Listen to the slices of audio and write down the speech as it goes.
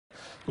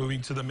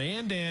Moving to the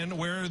Mandan,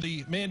 where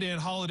the Mandan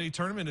Holiday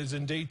Tournament is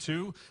in day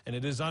 2, and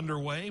it is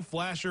underway.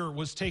 Flasher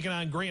was taking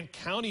on Grant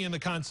County in the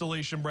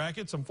consolation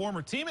bracket. Some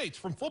former teammates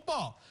from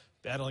football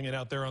battling it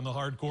out there on the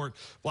hard court.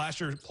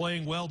 Flasher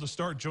playing well to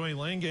start. Joey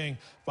Langang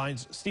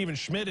finds Steven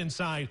Schmidt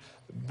inside.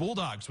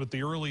 Bulldogs with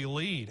the early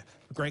lead.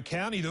 Grant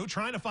County, though,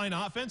 trying to find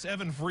offense.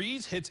 Evan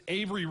Freeze hits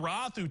Avery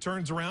Roth, who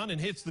turns around and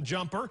hits the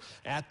jumper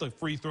at the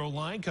free throw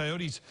line.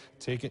 Coyotes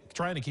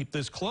trying to keep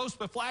this close,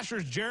 but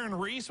Flasher's Jaron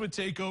Reese would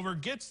take over,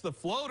 gets the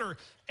floater,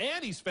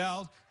 and he's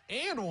fouled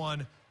and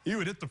one. He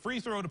would hit the free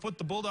throw to put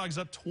the Bulldogs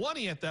up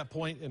 20 at that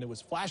point, and it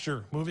was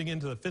Flasher moving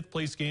into the 5th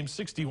place game,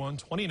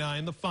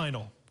 61-29, the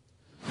final.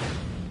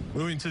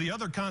 Moving to the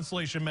other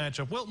consolation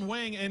matchup, Wilton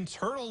Wing and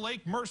Turtle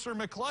Lake Mercer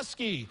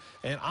McCluskey.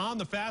 And on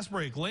the fast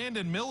break,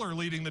 Landon Miller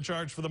leading the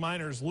charge for the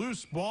Miners.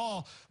 Loose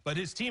ball, but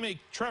his teammate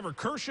Trevor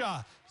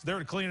Kershaw is there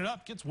to clean it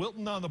up, gets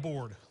Wilton on the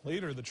board.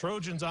 Later, the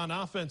Trojans on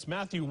offense,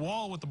 Matthew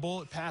Wall with the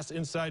bullet pass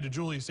inside to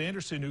Julius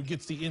Anderson, who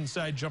gets the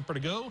inside jumper to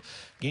go.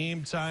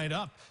 Game tied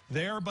up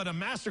there, but a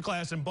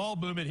masterclass in ball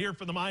movement here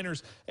for the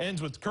Miners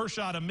ends with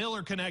Kershaw to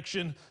Miller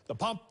connection. The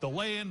pump, the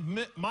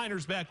lay-in,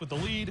 Miners back with the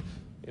lead.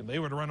 And they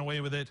would run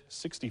away with it,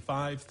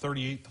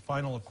 65-38, the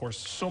final. Of course,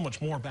 so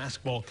much more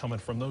basketball coming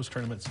from those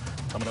tournaments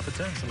coming up at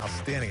 10. Some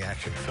outstanding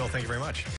action. Phil, thank you very much.